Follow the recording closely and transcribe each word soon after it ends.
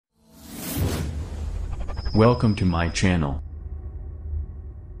Welcome to my channel.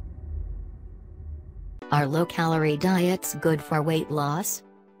 Are low-calorie diets good for weight loss?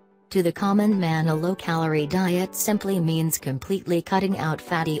 To the common man, a low-calorie diet simply means completely cutting out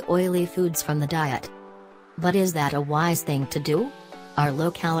fatty, oily foods from the diet. But is that a wise thing to do? Are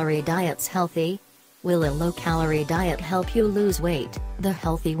low-calorie diets healthy? Will a low-calorie diet help you lose weight the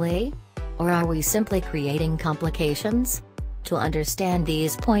healthy way? Or are we simply creating complications? To understand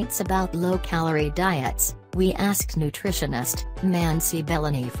these points about low-calorie diets, we asked nutritionist Mansi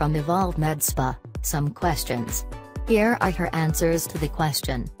Belani from Evolve Medspa some questions. Here are her answers to the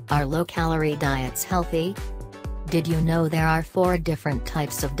question, are low-calorie diets healthy? Did you know there are 4 different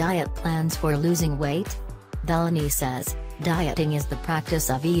types of diet plans for losing weight? Belani says, dieting is the practice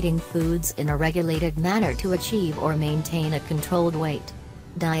of eating foods in a regulated manner to achieve or maintain a controlled weight.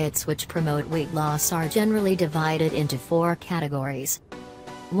 Diets which promote weight loss are generally divided into 4 categories.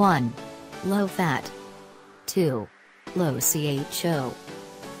 1. Low fat. 2. Low CHO.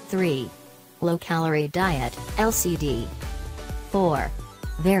 3. Low calorie diet, LCD. 4.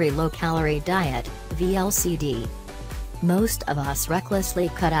 Very low calorie diet, VLCD. Most of us recklessly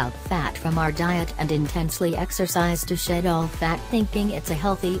cut out fat from our diet and intensely exercise to shed all fat, thinking it's a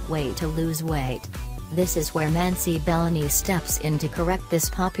healthy way to lose weight. This is where Mansi Belani steps in to correct this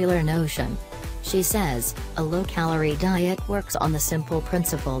popular notion. She says, a low-calorie diet works on the simple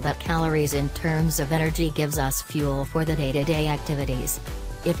principle that calories in terms of energy gives us fuel for the day-to-day activities.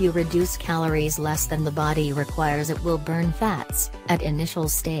 If you reduce calories less than the body requires, it will burn fats, at initial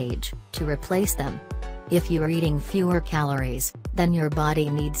stage, to replace them. If you are eating fewer calories, then your body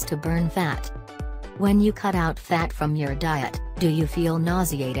needs to burn fat. When you cut out fat from your diet, do you feel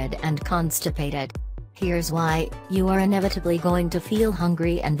nauseated and constipated? Here's why: you are inevitably going to feel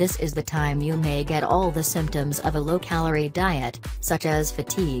hungry, and this is the time you may get all the symptoms of a low-calorie diet, such as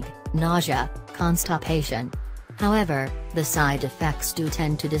fatigue, nausea, constipation. However, the side effects do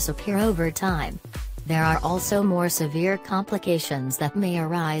tend to disappear over time. There are also more severe complications that may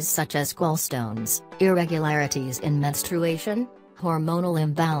arise, such as gallstones, irregularities in menstruation, hormonal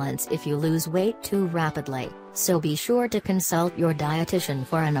imbalance if you lose weight too rapidly, so be sure to consult your dietitian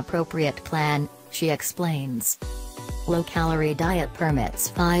for an appropriate plan, she explains. Low-calorie diet permits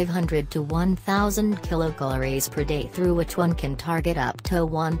 500 to 1000 kilocalories per day, through which one can target up to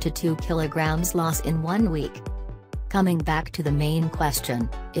 1 to 2 kilograms loss in 1 week. Coming back to the main question,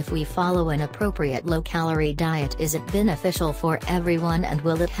 if we follow an appropriate low-calorie diet, is it beneficial for everyone and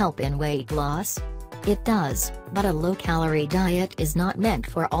will it help in weight loss? It does, but a low-calorie diet is not meant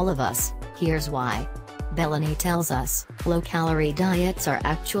for all of us. Here's why. Belani tells us, low-calorie diets are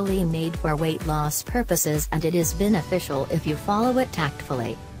actually made for weight loss purposes, and it is beneficial if you follow it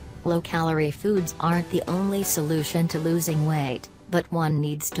tactfully. Low-calorie foods aren't the only solution to losing weight, but one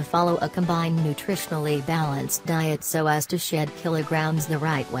needs to follow a combined nutritionally balanced diet so as to shed kilograms the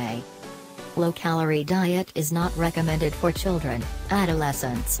right way. Low-calorie diet is not recommended for children,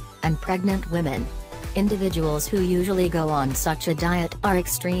 adolescents, and pregnant women. Individuals who usually go on such a diet are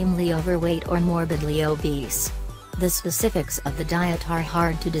extremely overweight or morbidly obese. The specifics of the diet are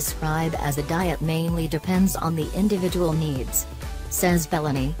hard to describe, as a diet mainly depends on the individual needs, says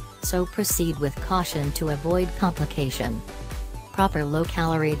Belani, so proceed with caution to avoid complication. Proper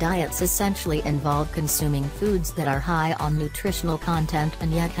low-calorie diets essentially involve consuming foods that are high on nutritional content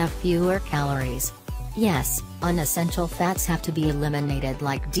and yet have fewer calories. Yes, unessential fats have to be eliminated,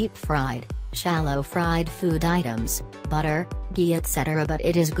 like deep-fried, shallow-fried food items, butter, ghee, etc., but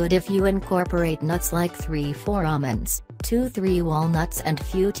it is good if you incorporate nuts like 3-4 almonds, 2-3 walnuts and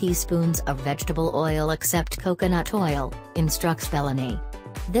few teaspoons of vegetable oil except coconut oil, instructs Belani.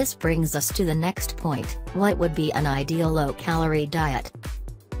 This brings us to the next point: what would be an ideal low-calorie diet?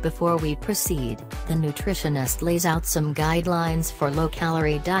 Before we proceed, the nutritionist lays out some guidelines for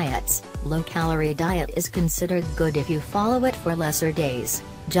low-calorie diets. Low-calorie diet is considered good if you follow it for lesser days,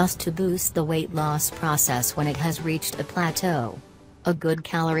 just to boost the weight loss process when it has reached a plateau. A good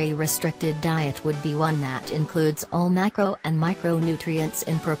calorie-restricted diet would be one that includes all macro and micronutrients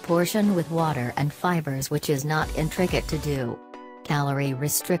in proportion with water and fibers, which is not intricate to do. Calorie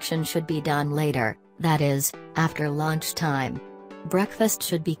restriction should be done later, that is, after lunchtime. Breakfast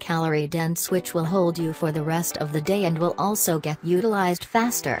should be calorie-dense, which will hold you for the rest of the day and will also get utilized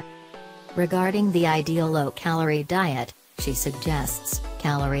faster. Regarding the ideal low-calorie diet, she suggests,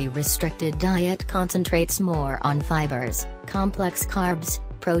 calorie-restricted diet concentrates more on fibers, complex carbs,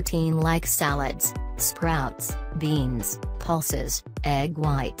 protein like salads, sprouts, beans, pulses, egg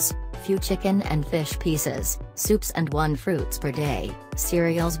whites, few chicken and fish pieces, soups and 1 fruits per day,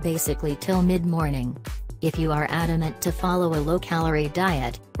 cereals basically till mid-morning. If you are adamant to follow a low-calorie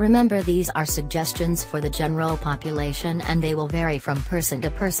diet, remember these are suggestions for the general population and they will vary from person to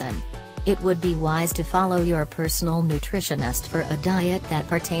person. It would be wise to follow your personal nutritionist for a diet that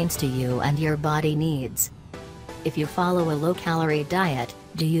pertains to you and your body needs. If you follow a low-calorie diet,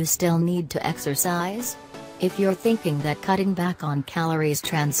 do you still need to exercise? If you're thinking that cutting back on calories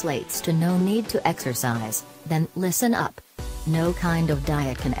translates to no need to exercise, then listen up. No kind of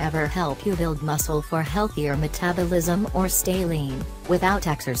diet can ever help you build muscle for healthier metabolism or stay lean, without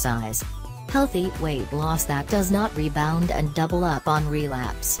exercise. Healthy weight loss that does not rebound and double up on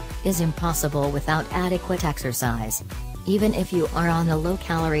relapse, is impossible without adequate exercise. Even if you are on a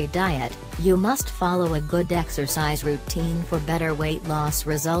low-calorie diet, you must follow a good exercise routine for better weight loss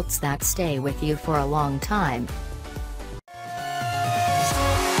results that stay with you for a long time.